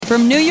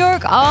From New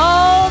York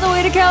all the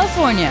way to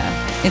California,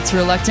 it's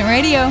Reluctant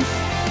Radio.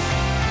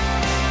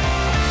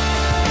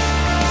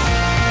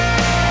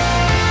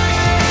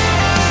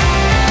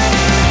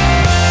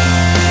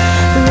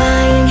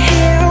 Lying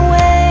here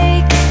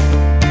awake,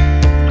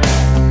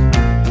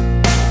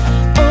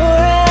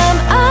 or am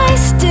I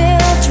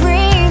still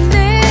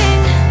dreaming?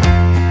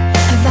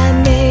 Have I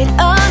made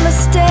a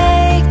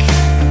mistake?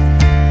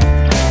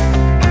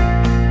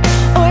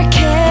 Or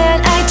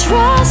can I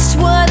trust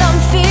what I'm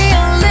feeling?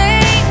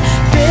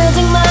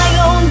 Building my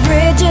own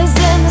bridges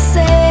in the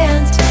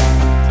sand,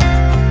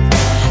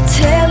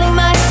 telling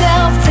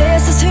myself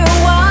this is who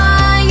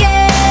I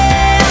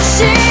am.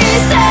 She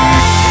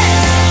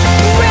says,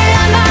 rain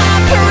on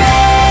my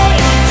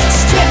parade,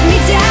 strip me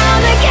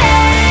down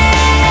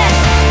again.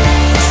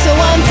 So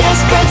I'm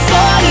desperate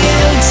for you,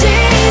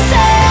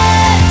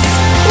 Jesus.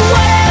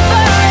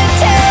 Whatever it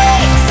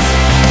takes,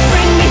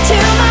 bring me to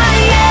my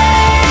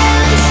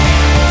end.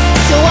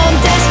 So I'm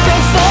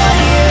desperate for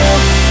you,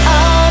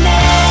 amen.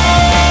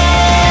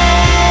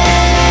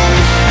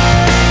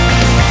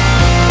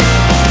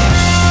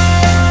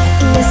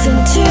 Listen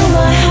to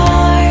my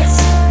heart.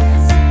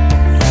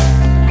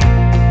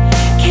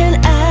 Can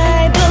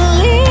I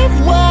believe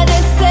what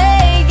it's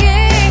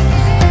saying?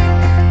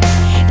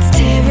 It's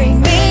tearing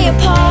me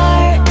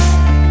apart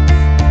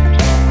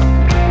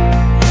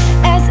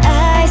as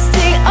I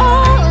see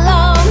all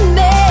I'm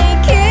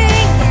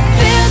making,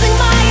 building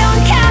my own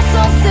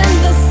castles in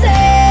the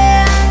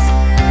sand,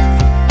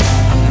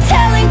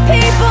 telling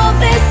people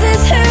this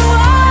is who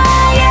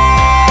I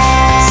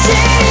am.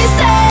 She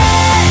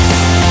says,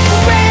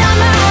 rain on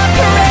my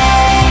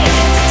parade,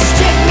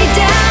 strip me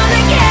down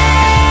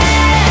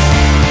again.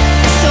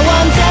 So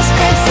I'm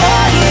desperate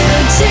for you,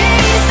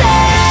 Jesus.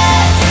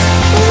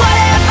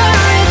 Whatever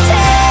it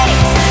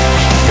takes,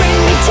 bring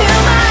me to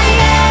my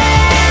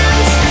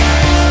end.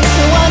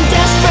 So I'm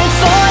desperate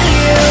for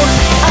you,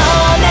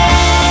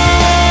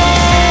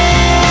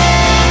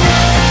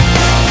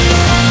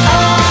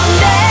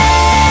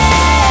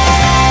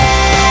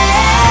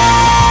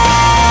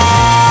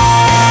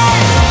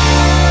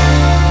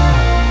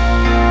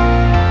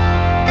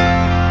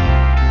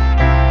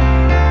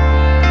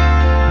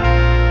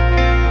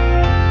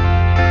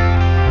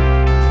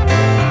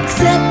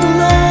 Except the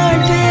Lord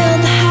build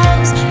the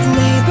house, the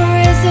labor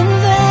is in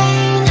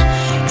vain.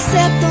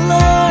 Except the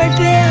Lord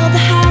build the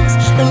house,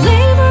 the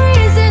labor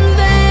is in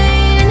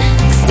vain.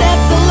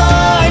 Except the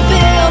Lord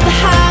build the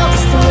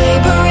house, the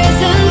labor is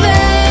in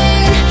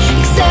vain.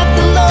 Except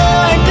the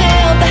Lord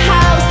build the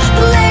house,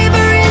 the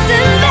labor is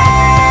in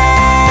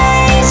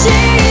vain.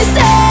 Jesus,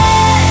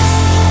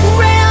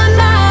 rain on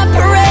my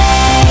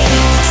parade,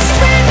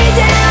 strip me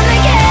down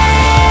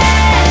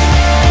again.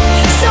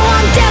 So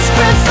I'm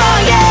desperate for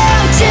you,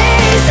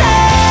 Jesus.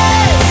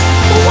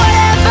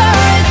 Whatever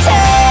it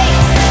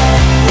takes,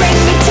 bring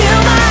me to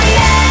my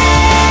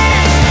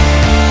end.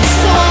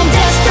 So I'm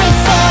desperate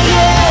for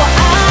you,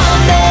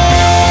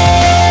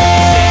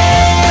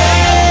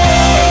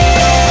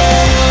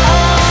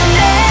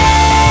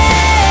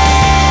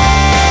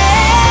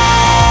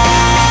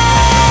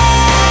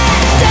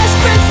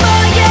 desperate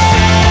for you,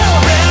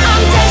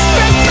 I'm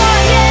desperate for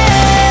you,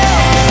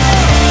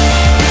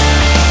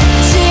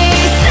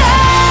 Jesus.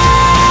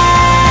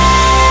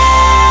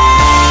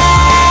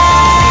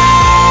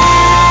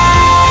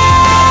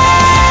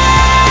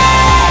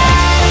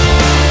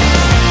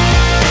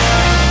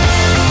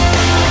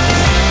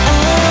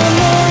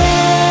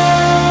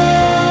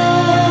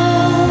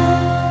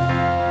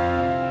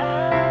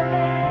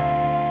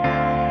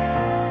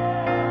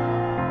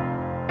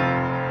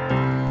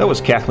 That was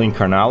Kathleen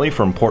Carnally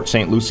from Port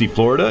St. Lucie,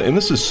 Florida, and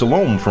this is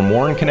Salome from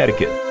Warren,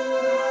 Connecticut.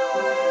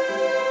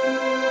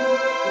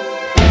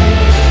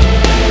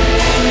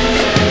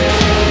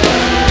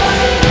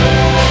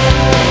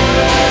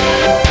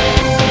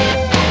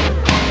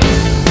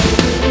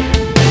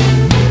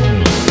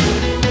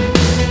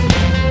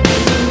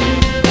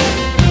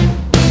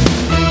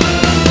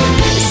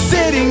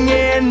 Sitting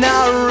in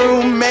a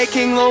room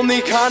making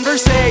lonely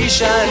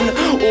conversation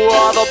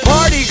while the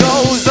party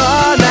goes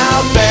on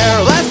out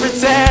there. Let's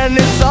pretend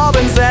it's all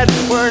been said,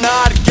 we're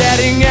not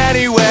getting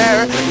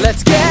anywhere.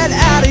 Let's get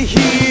out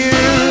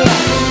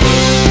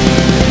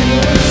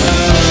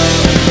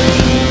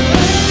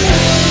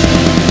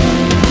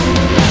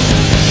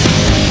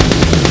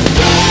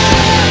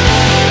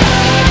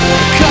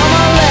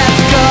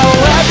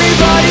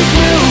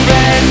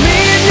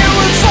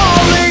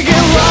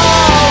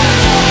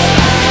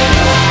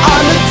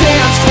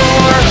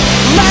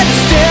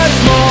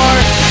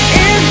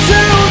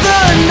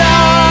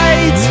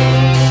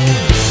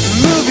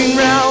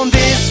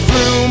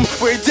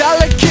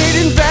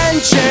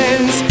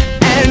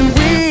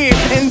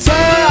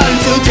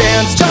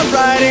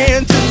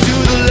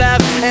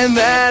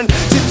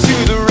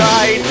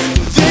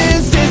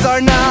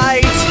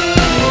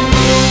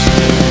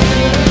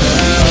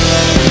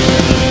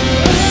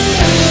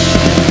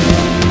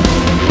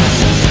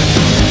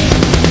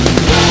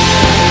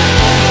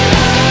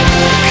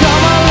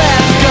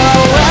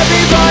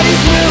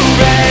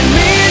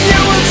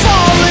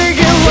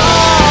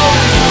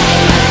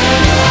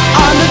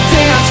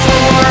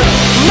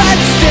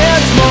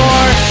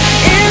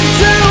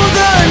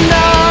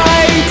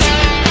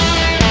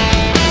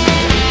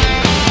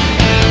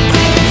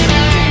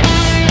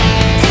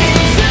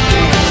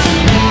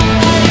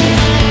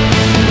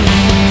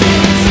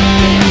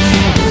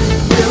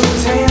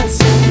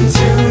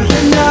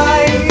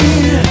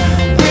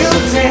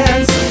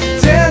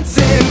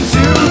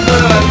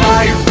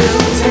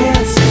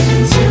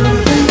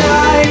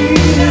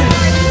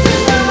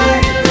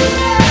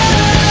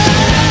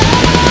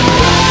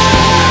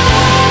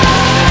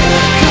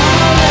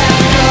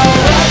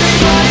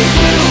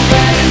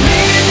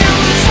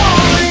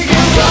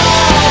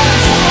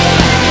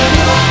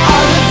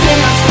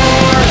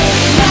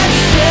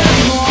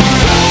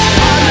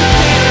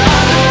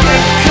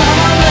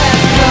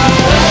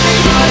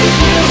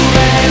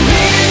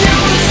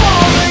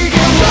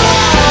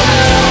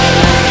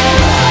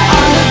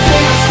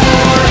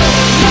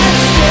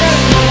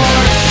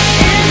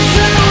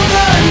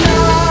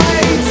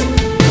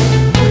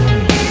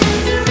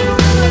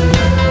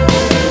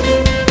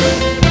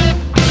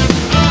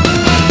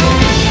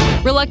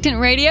Reluctant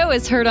Radio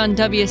is heard on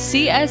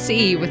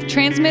WCSE with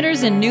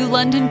transmitters in New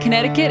London,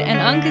 Connecticut and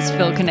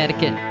Uncasville,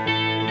 Connecticut.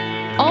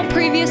 All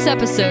previous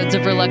episodes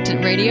of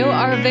Reluctant Radio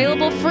are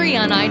available free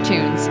on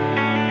iTunes.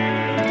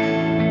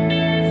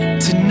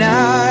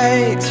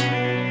 Tonight,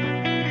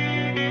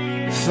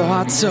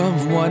 thoughts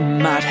of what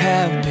might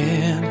have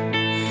been.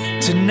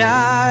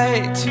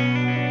 Tonight,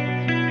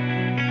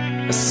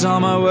 I saw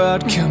my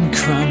world come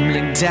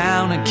crumbling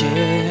down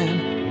again.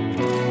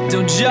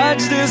 Don't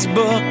judge this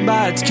book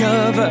by its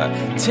cover,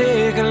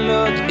 take a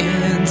look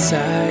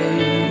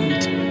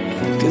inside.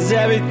 'Cause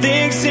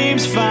everything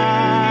seems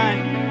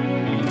fine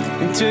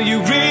until you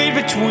read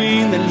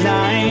between the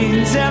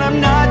lines. And I'm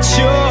not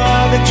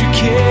sure that you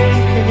care,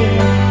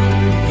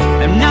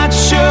 I'm not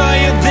sure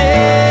you're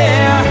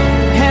there,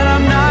 and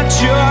I'm not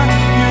sure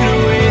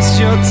you'd waste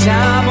your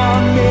time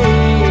on me.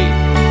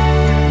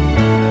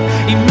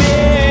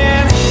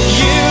 Man,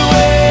 you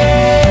will,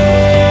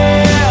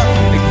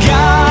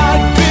 God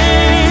be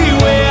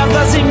with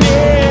us,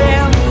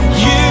 amen.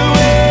 You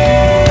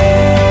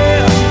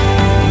will,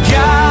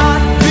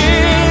 God be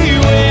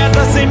with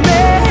us,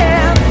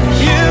 amen.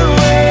 You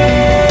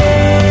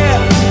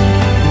will,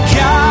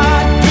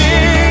 God be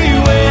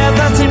with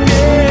us,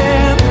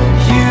 amen.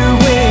 You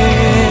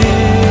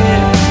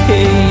will,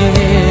 yeah.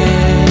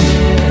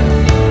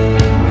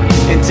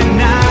 And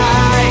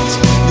tonight,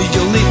 the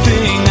only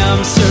thing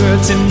I'm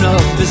certain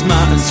of is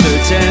my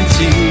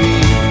uncertainty.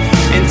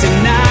 And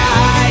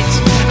tonight,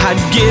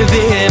 I'd give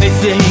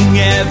anything,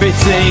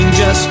 everything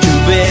just to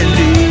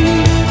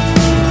believe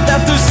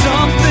that there's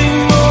something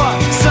more,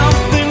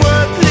 something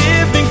worth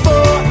living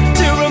for,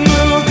 to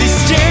remove these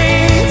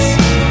chains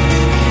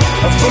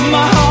from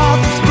my heart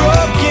that's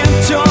broken,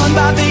 torn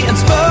by the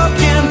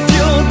unspoken,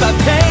 fueled by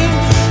pain.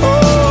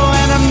 Oh,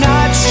 and I'm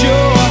not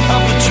sure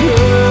of the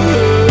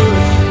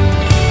truth,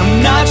 I'm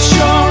not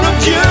sure of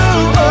you.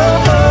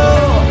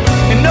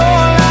 And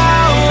all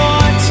I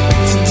want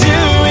to do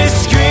is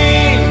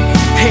scream,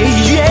 hey,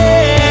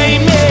 yeah,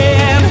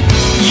 amen.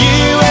 You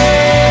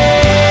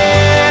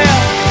will,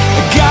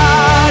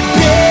 God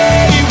be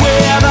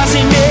with us,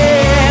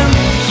 amen.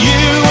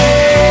 You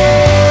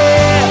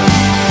will,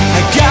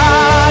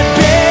 God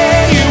be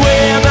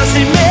with us,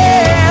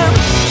 amen.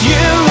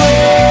 You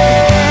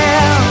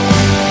will,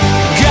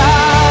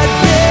 God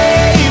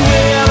be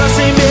with us,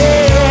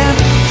 amen.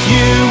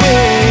 You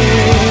will,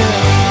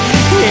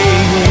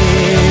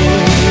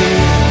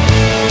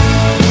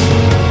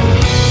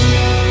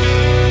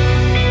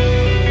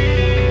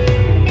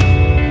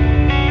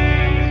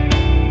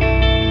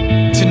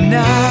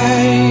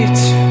 tonight,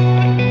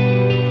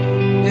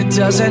 it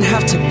doesn't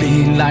have to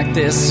be like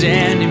this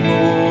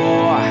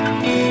anymore.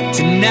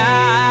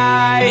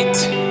 Tonight,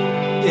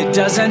 it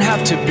doesn't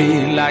have to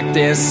be like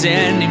this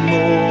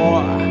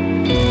anymore.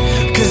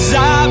 'Cause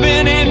I've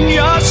been in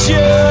your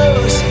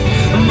shoes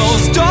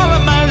most all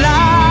of my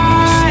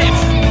life,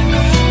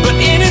 but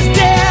in his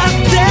death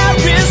there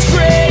is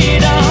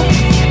freedom,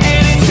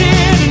 and it's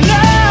here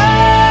tonight.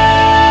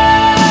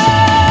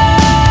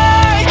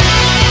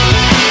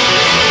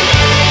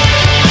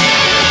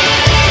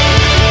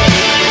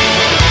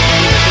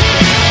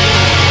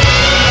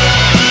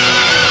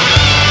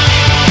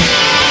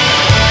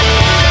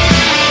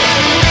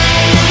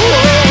 Oh,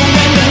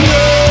 and I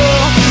know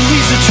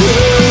he's the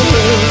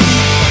truth.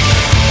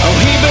 Oh,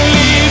 he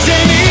believes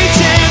in each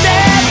and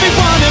every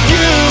one of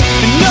you,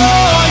 and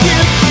all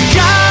you've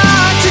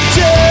got to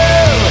do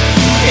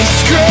is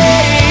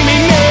scream,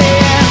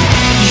 amen.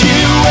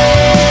 You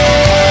will,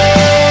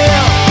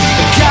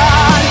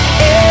 God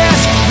is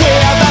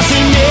with us,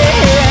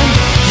 amen.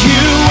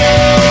 You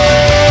will,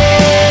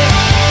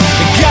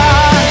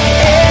 God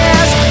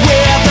is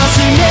with us,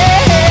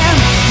 amen.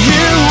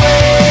 You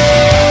will,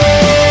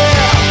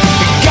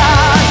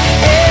 God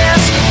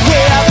is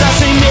with us,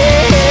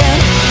 amen.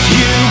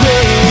 You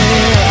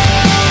will,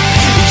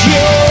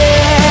 yeah.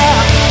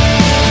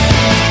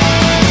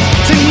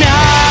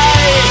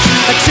 Tonight,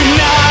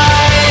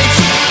 tonight,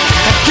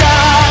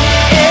 God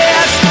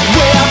is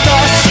with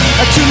us.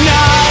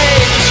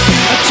 Tonight,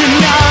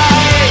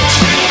 tonight,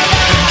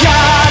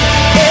 God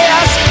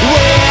is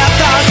with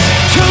us.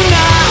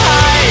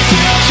 Tonight,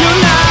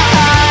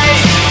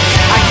 tonight,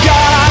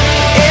 God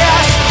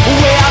is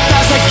with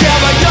us.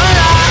 Give her your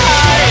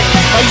life,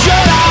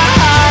 your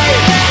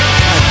life.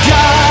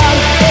 God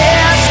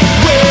is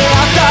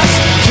with us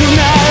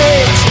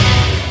tonight.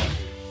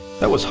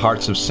 That was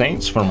Hearts of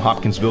Saints from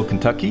Hopkinsville,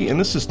 Kentucky, and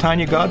this is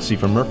Tanya Godsey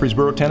from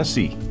Murfreesboro,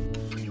 Tennessee.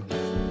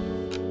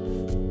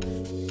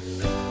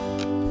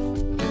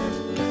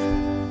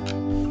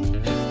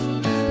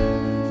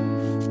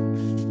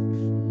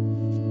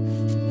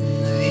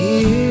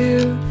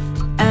 Here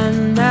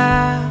and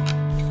now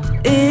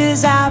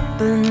is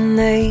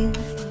happening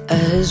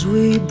as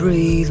we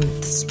breathe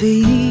with the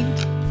speed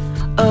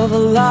of a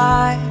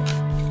life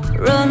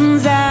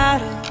runs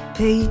out of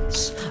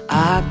pace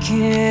I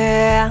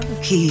can't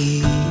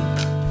keep.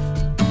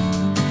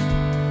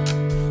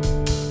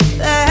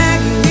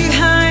 Lagging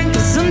behind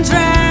 'cause I'm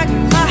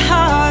dragging my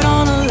heart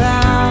on a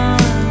line.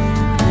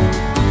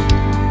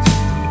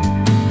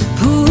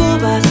 Pull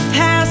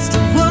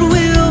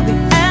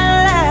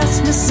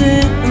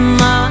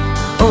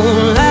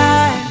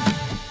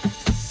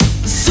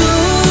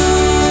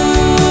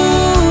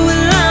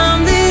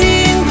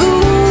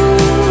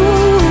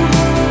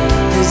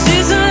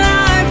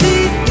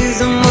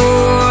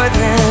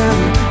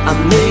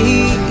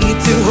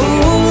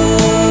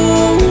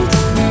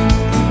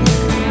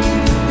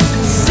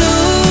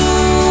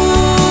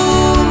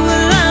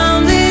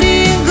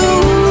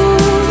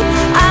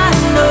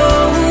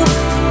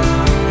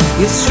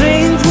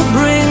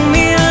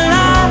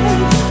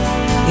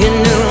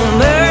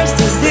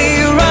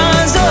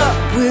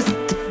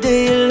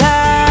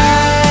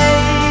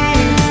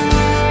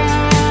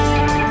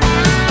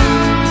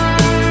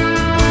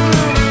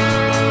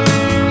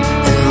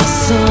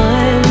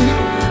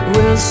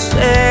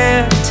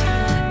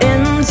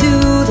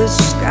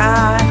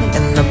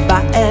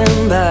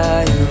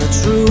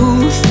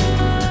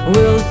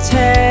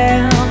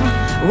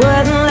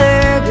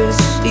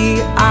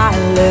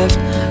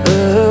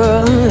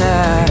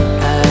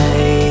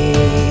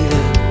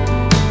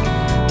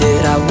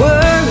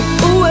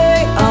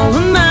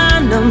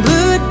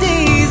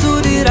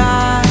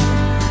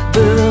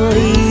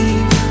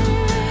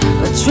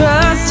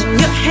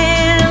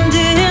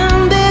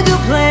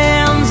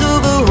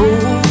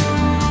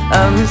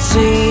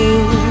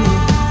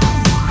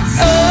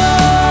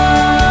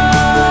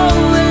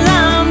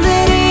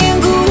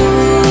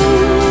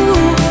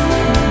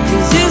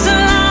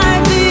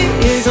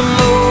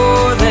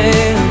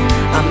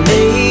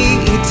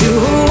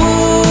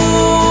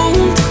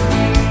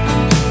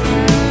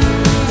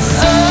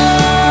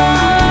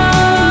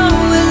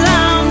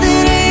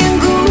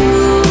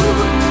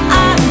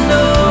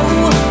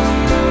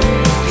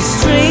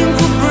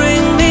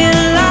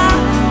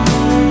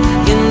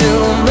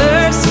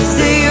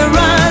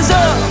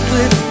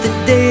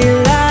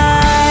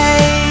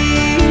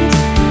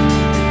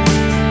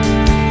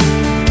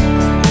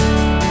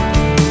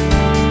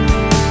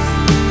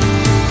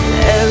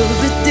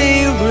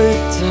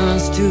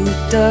to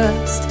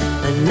dust.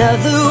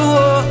 Another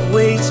war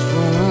waits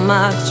for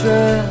my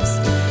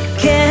trust.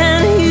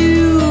 Can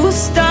you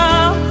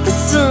stop the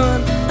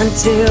sun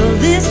until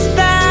this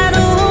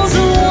battle's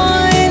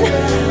won?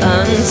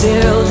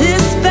 Until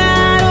this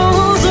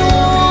battle's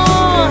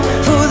won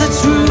for the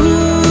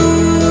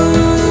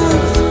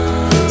truth,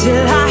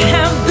 till I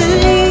have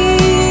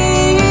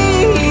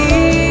believed you.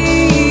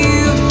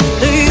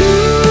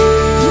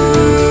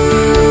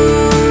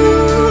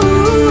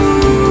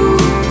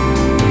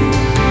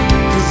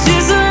 'Cause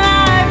this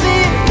life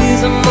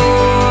is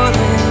more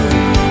than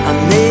I'm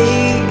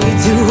made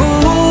to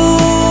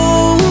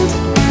hold.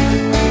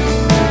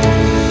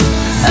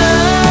 Oh,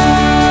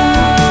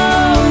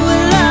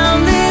 well, I'm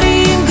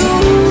letting go.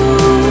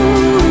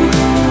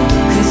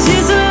 'Cause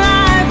this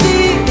life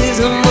is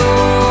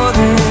more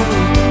than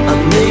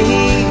I'm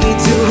made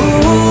to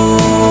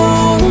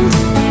hold.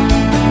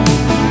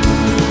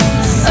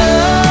 Oh,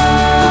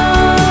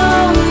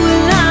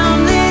 well, I'm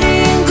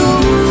letting go.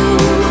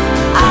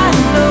 I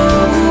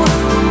know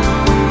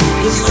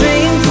His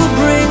strength will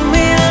bring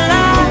me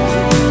life.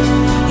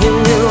 Your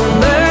new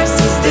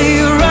mercies, they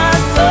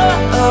rise up.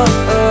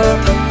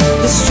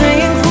 His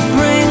strength will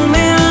bring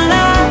me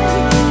life.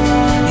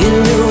 Your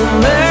new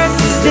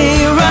mercies, they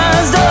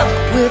rise up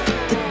with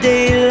the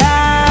daylight.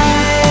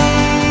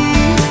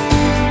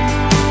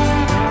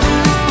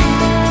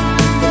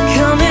 They're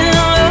coming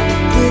up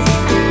with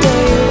the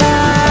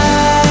daylight.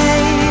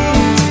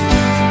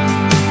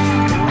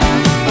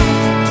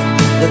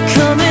 They're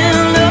coming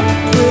up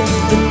with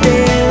the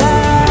daylight.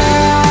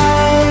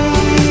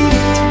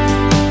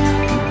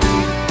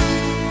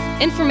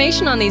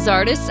 Information on these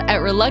artists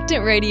at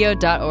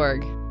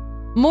reluctantradio.org.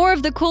 More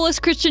of the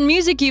coolest Christian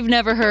music you've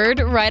never heard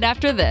right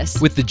after this.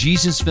 With the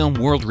Jesus Film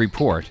World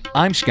Report,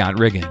 I'm Scott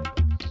Riggin.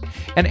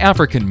 An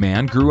African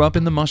man grew up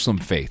in the Muslim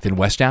faith in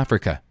West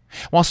Africa.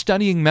 While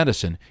studying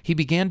medicine, he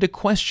began to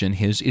question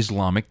his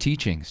Islamic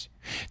teachings.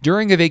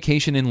 During a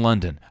vacation in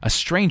London, a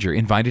stranger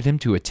invited him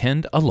to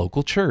attend a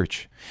local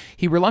church.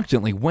 He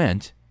reluctantly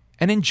went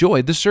and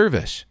enjoyed the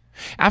service.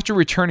 After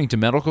returning to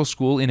medical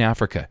school in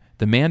Africa,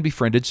 the man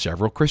befriended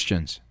several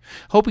Christians.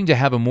 Hoping to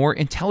have a more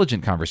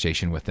intelligent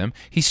conversation with them,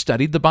 he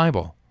studied the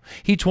Bible.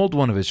 He told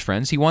one of his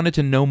friends he wanted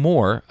to know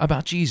more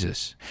about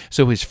Jesus,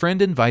 so his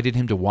friend invited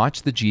him to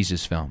watch the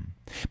Jesus film.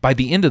 By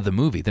the end of the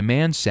movie, the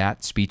man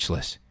sat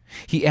speechless.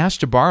 He asked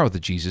to borrow the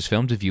Jesus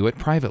film to view it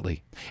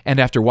privately, and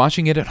after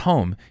watching it at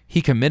home,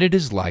 he committed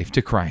his life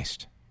to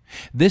Christ.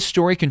 This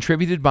story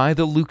contributed by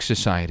the Luke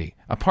Society,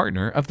 a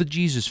partner of the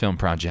Jesus Film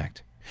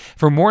Project.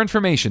 For more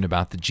information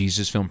about the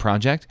Jesus Film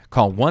Project,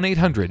 call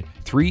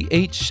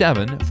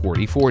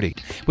 1-800-387-4040.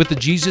 With the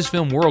Jesus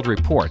Film World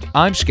Report,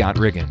 I'm Scott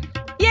Riggin.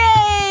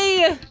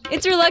 Yay!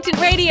 It's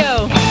Reluctant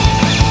Radio.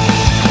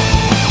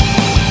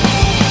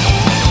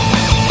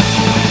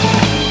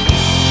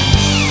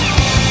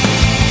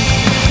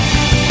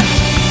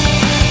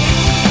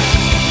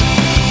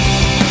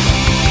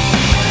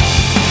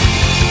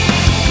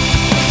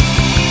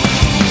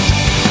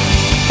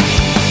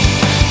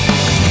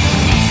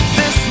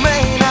 This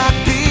may not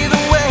be the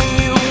way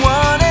you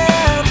want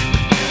it.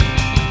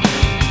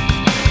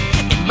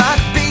 It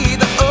might be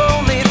the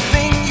only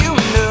thing you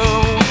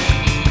know.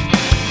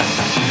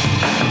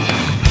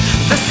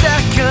 The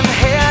second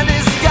hand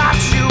has got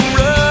you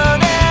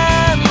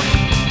running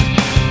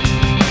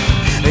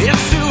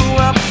into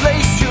a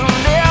place you'll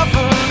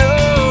never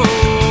know.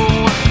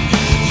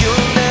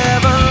 You'll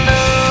never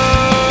know.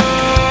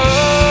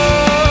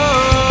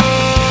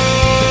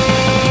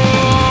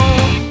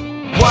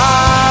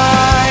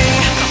 Why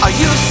are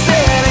you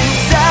sitting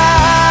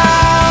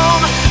down?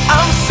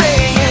 I'm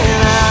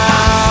saying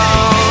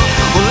out.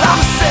 Well,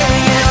 I'm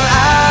saying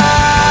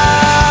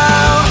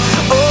out.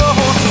 Oh,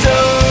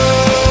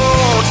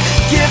 don't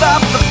give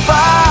up the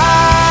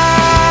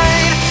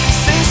fight.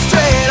 Sing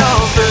straight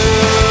on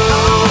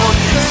through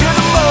to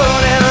the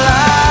morning light.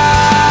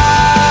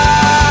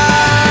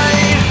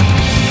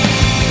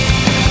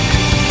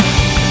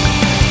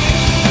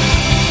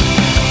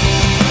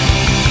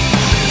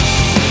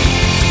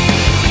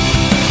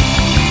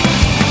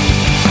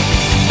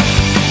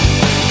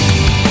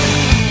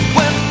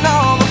 When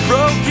all the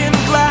broken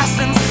glass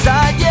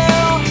inside you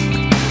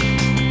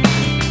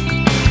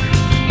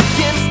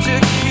begins to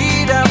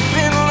heat up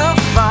in the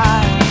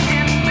fire,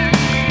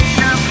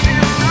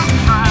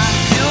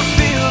 you'll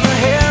feel the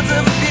hands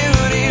of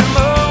beauty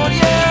mold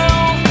you,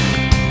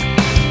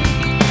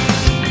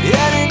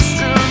 an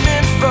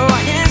instrument for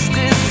His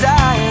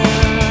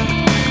desire.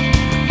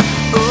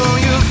 Oh,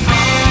 you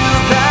feel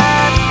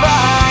that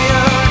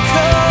fire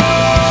come.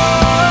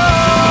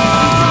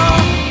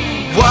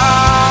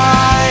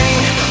 Why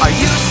are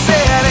you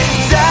sitting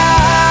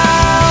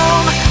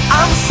down?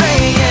 I'm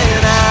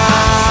saying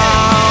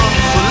out.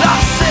 Well,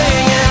 I'm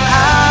saying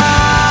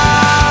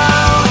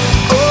out.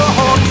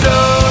 Oh,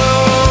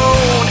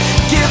 don't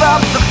give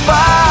up the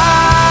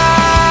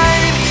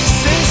fight.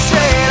 Sing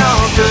straight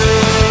on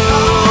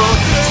through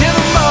till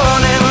the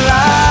morning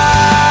light.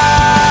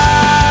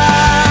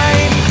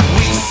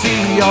 We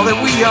see all that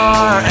we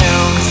are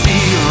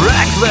empty,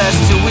 reckless. flesh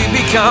till we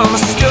become a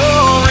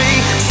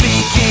story.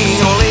 Seeking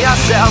only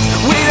ourselves,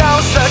 we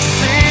don't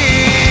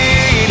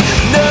succeed.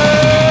 No.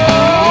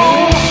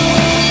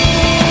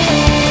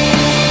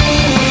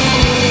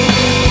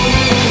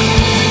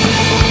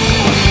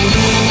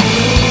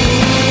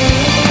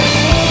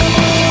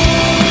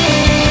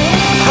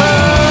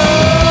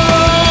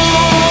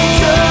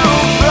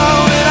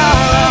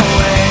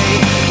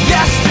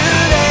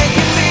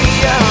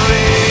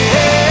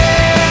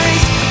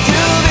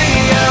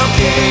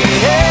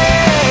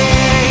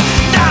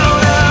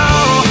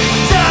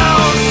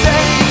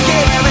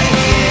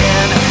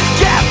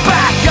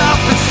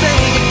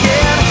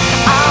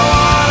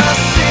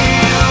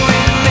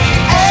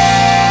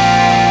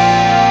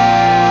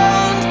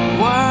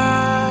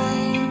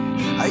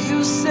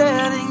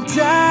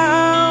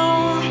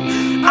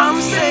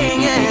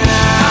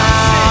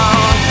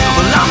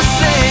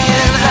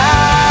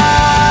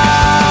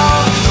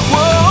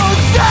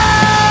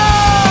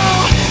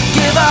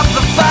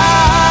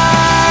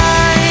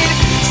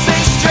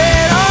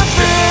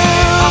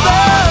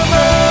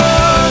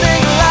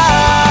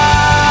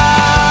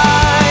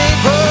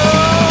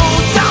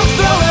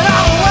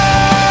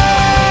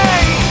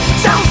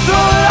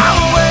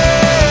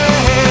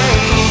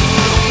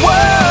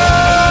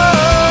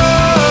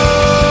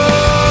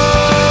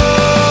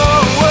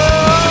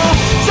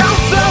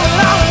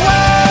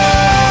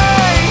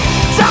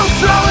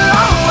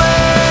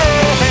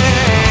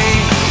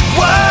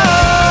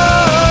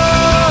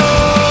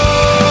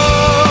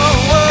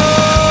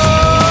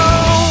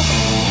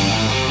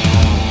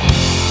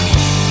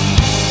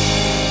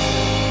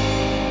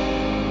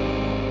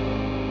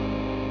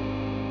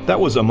 That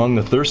was Among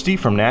the Thirsty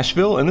from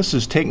Nashville, and this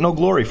is Take No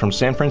Glory from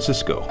San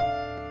Francisco.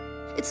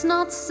 It's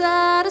not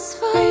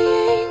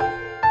satisfying,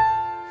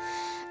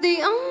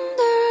 the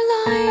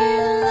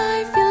underlying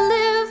life you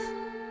live,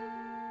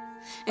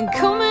 and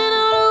coming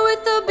out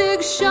with a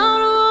big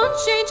shout won't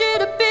change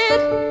it a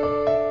bit.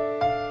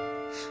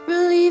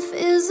 Relief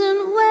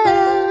isn't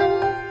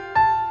when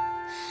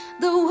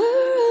the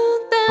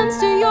world bends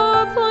to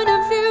your point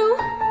of view.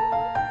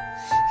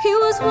 He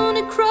was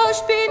wounded,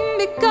 crushed, beaten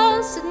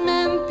because it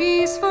meant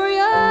peace for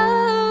you.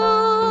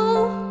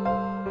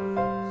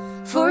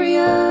 For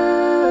you.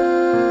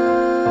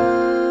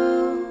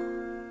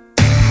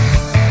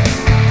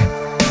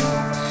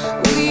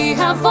 We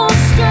have all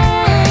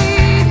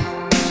strayed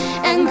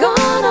and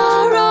gone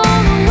our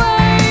own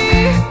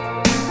way.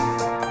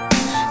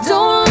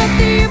 Don't let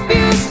the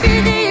abuse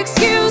be the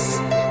excuse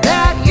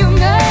that you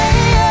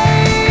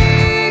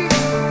make.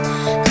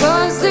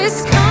 'Cause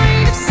this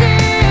kind of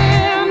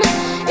sin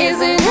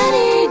isn't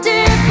any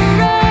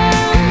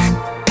different,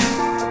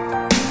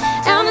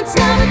 and it's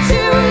never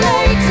too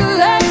late to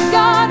let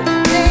God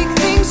make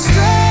things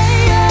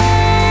straight.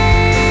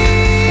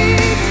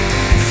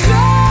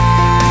 Straight.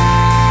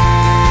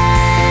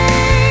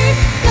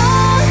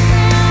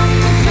 Nothing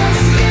but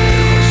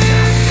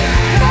justice,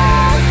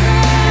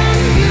 nothing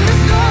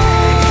beautiful,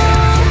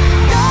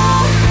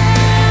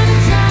 nothing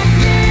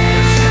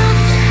attractive,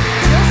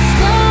 just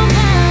a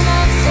man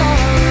of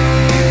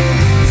sorrow,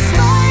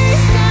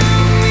 spiced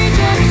and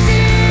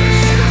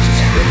rejected,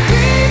 with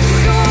grief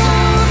so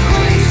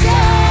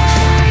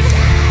acquainted.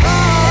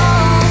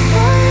 All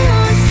for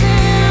your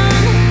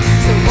sin,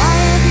 so why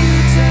have you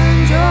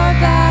turned your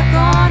back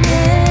on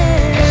Him?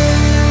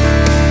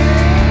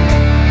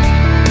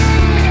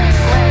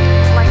 Led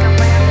like a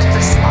lamb to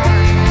the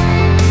slaughter,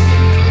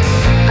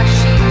 a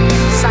sheep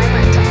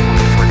silent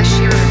before the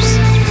shearers,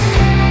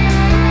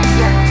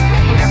 yet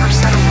he never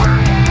said a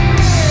word.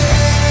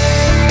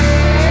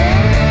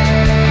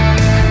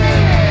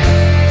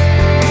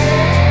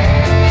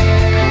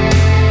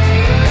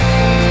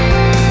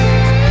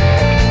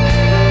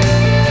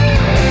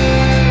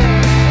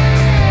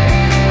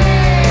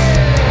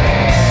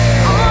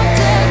 Our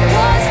debt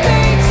was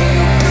paid to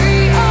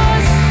free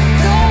us.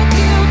 The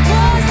guilt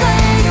was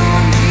laid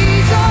on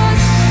Jesus.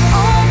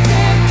 Our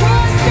debt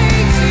was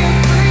paid to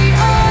free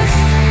us.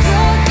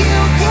 The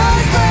guilt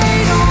was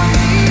laid on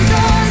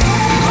Jesus.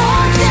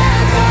 Our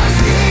debt was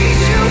paid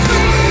to free us.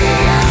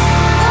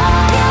 The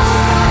guilt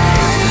was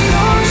laid on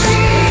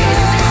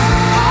Jesus.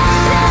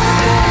 Our debt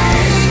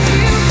was paid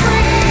to free us.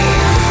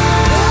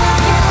 The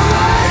guilt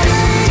was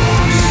laid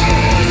on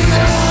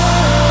Jesus.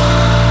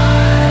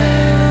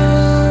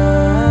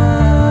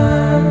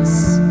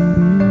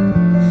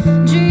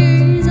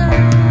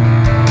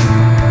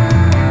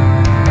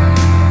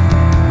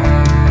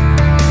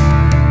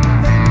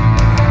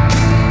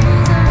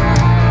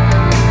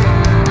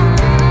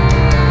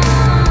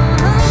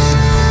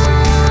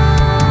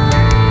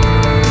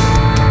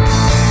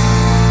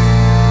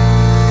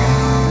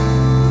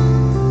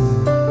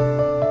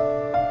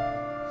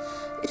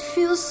 It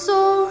feels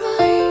so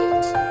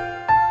right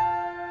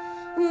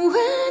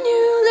when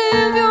you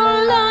live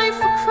your life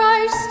for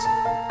Christ,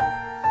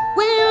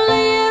 when you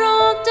lay it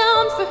all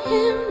down for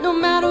Him, no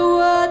matter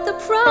what the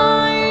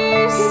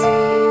price.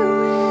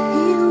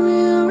 He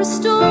will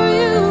restore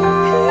you.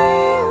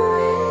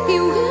 He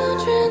will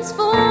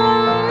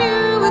transform you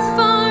with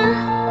fire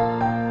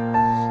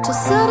till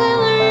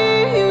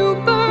suddenly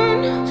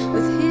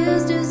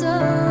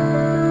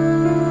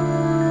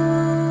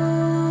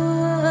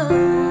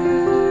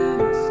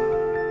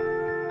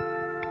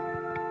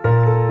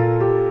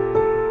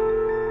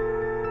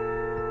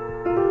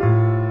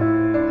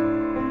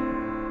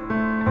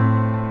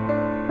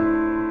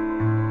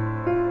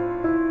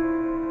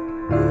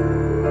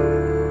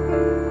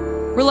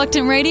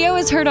Reluctant Radio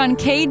is heard on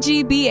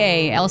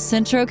KGBA, El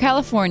Centro,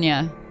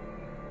 California.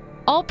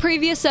 All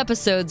previous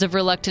episodes of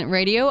Reluctant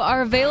Radio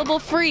are available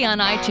free on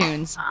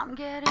iTunes. I'm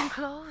getting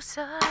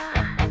closer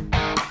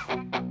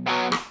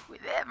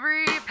with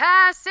every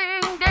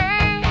passing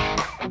day.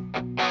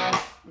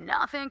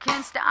 Nothing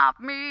can stop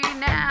me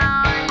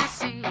now, you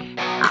see.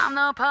 I'm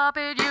the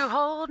puppet, you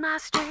hold my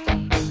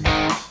strings.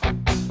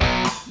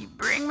 You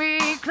bring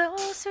me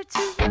closer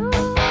to you.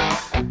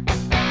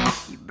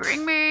 You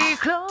bring me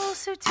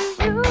closer to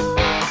you.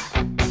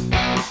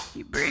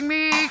 You bring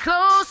me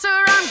closer,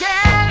 I'm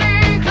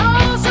getting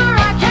closer.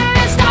 I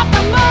can't stop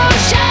the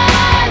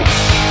motion.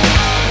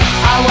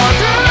 I walk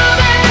through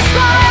this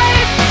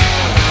life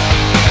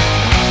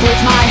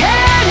with my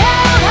head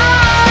held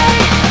high.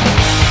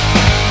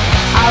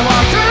 I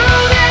walk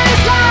through this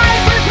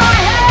life with my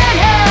head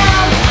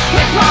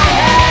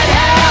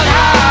held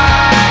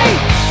high.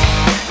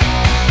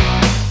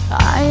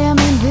 I am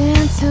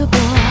invincible.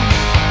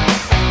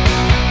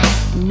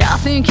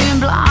 Nothing can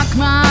block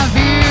my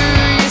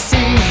view, you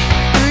see.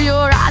 Through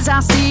your eyes I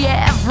see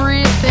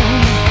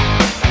everything.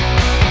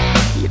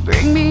 You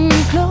bring me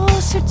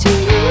closer to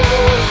you.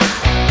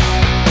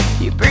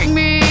 You bring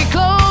me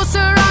closer,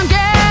 I'm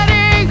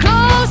getting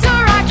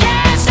closer. I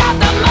can't stop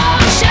the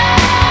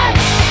motion.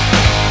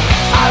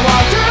 I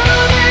walk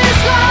through this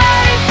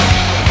life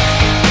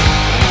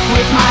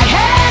with my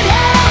head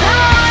held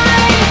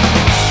high.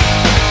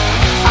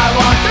 I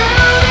walk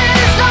through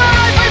this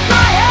life with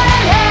my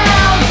head held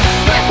high.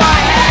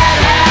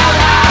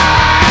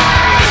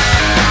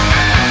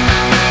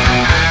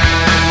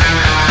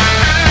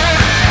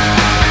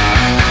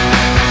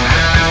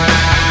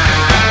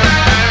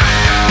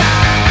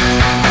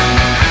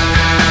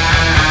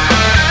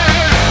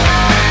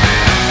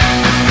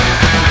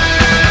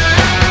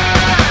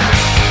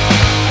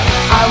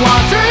 I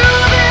walk through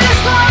this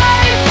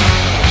life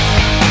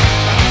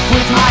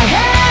with my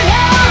head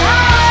held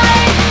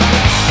high.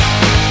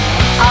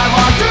 I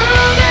walk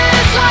through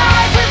this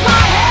life with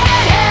my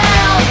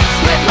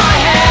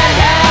head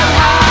held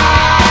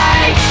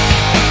high.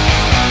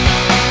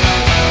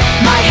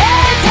 My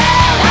head's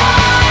held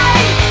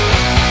high.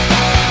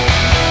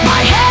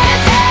 My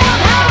head's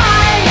held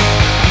high.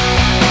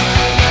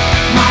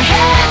 My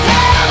head's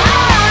held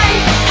high,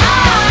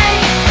 high.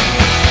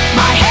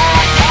 My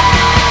head's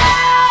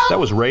held. That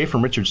was Ray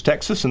from Richards,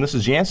 Texas, and this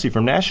is Yancey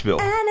from Nashville.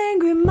 An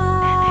angry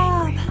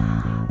mob,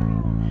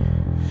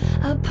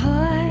 a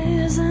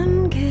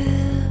poison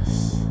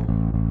kiss,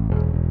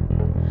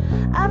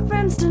 a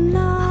friend's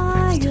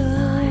denial,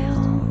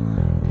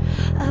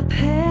 a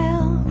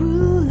pale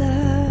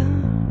ruler,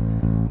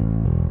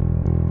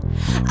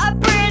 a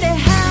pretty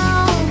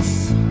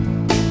house,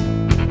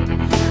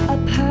 a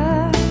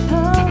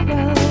purple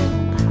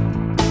robe,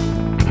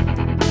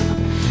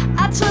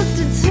 a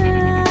twisted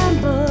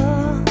symbol,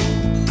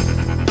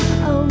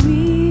 a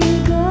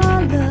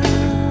regal love.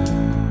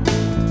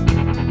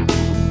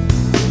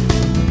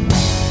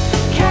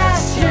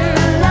 Cast your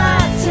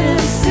light to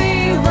see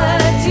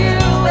what you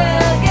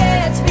will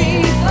get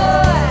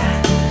before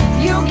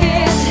you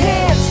get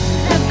hit.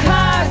 The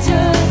cards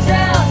you're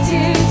dealt,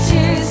 you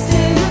choose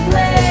to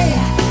play.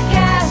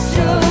 Cast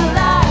your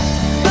light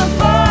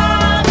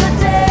before the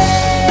day.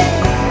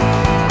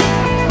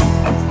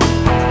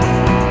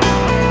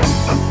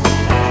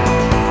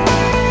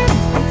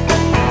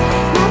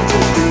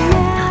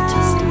 Not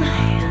just a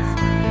man,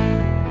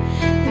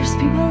 there's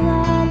people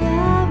all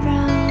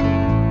around,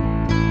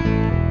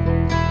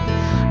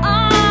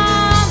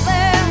 on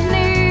their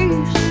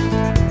knees,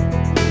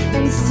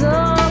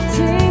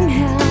 insulting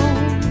hell.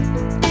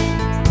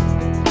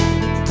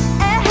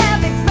 A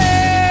heavy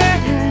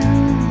burden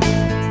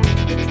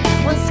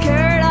was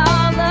carried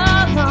all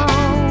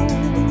alone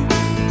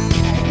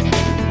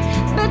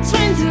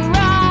between two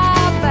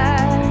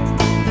robbers.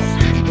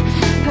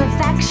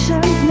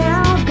 Perfection's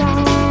now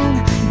gone,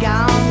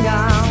 gone,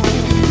 gone.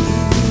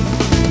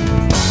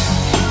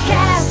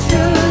 Cast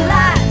your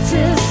light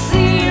to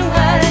see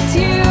what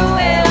you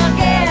will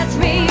get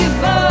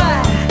before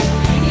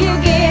you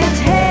get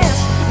hit.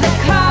 The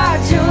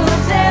cards you're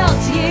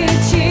dealt, you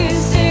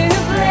choose to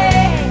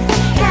play.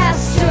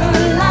 Cast your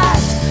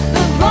light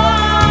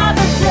before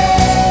the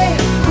day.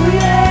 Ooh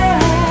yeah,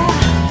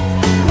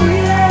 ooh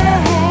yeah,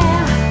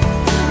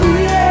 ooh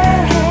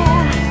yeah,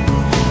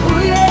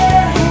 ooh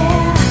yeah,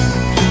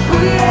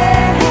 ooh yeah,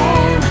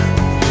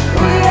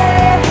 ooh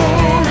yeah,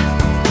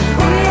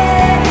 ooh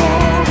yeah.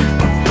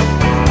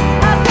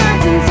 A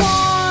curtain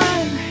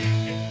torn,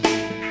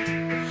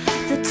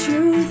 the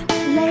truth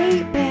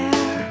laid bare.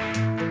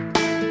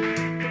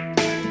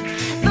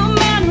 The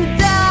man who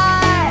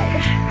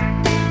died,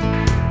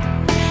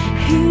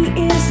 he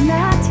is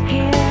not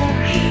here.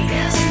 He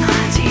is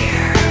not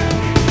here.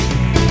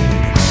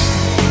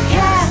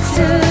 Cast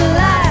a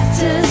light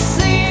to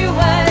see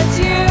what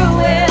you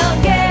will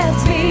get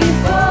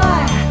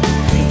before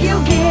you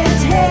get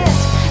hit.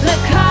 The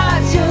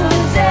cards you're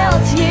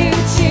dealt, you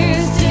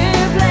choose to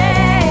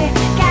play.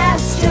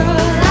 Cast your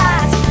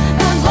light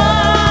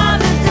before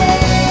the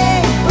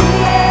day. Ooh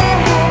yeah.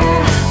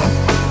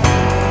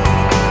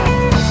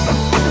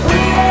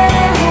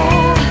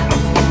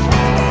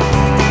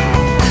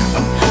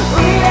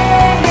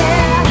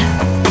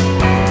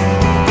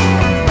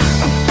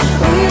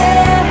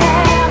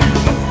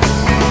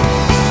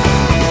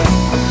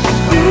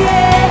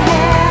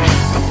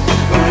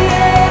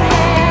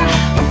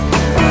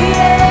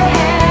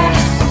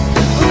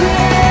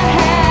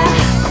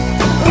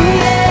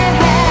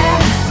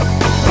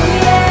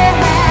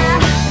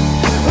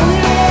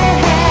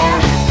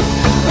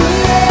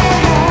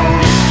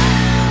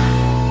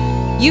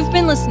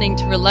 listening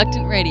to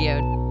Reluctant Radio.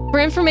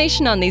 For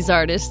information on these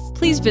artists,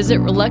 please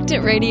visit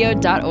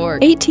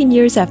reluctantradio.org. 18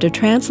 years after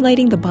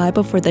translating the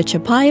Bible for the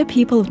Chapaya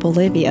people of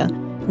Bolivia,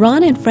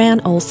 Ron and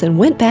Fran Olson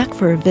went back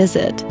for a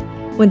visit.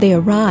 When they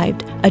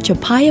arrived, a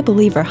Chapaya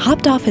believer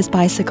hopped off his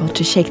bicycle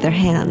to shake their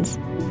hands.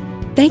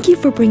 "Thank you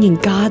for bringing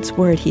God's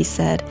Word," he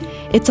said.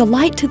 "It's a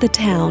light to the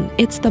town.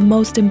 It's the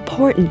most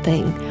important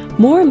thing,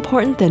 more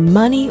important than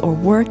money or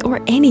work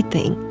or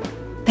anything.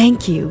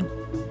 Thank you."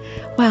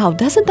 Wow,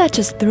 doesn't that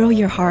just thrill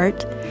your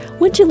heart?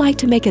 Wouldn't you like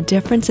to make a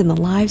difference in the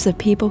lives of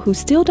people who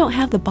still don't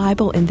have the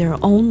Bible in their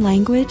own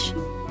language?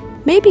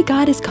 Maybe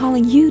God is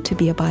calling you to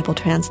be a Bible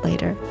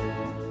translator.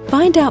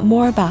 Find out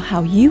more about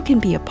how you can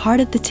be a part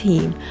of the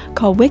team.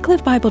 Call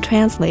Wycliffe Bible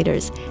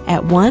Translators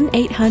at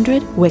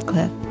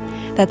 1-800-WYCLIFFE.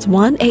 That's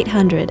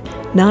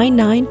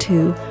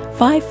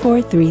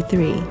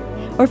 1-800-992-5433.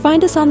 Or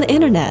find us on the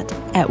internet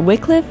at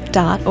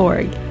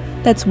wycliffe.org.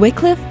 That's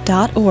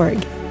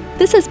wycliffe.org.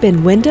 This has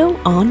been Window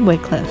on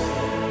Wycliffe.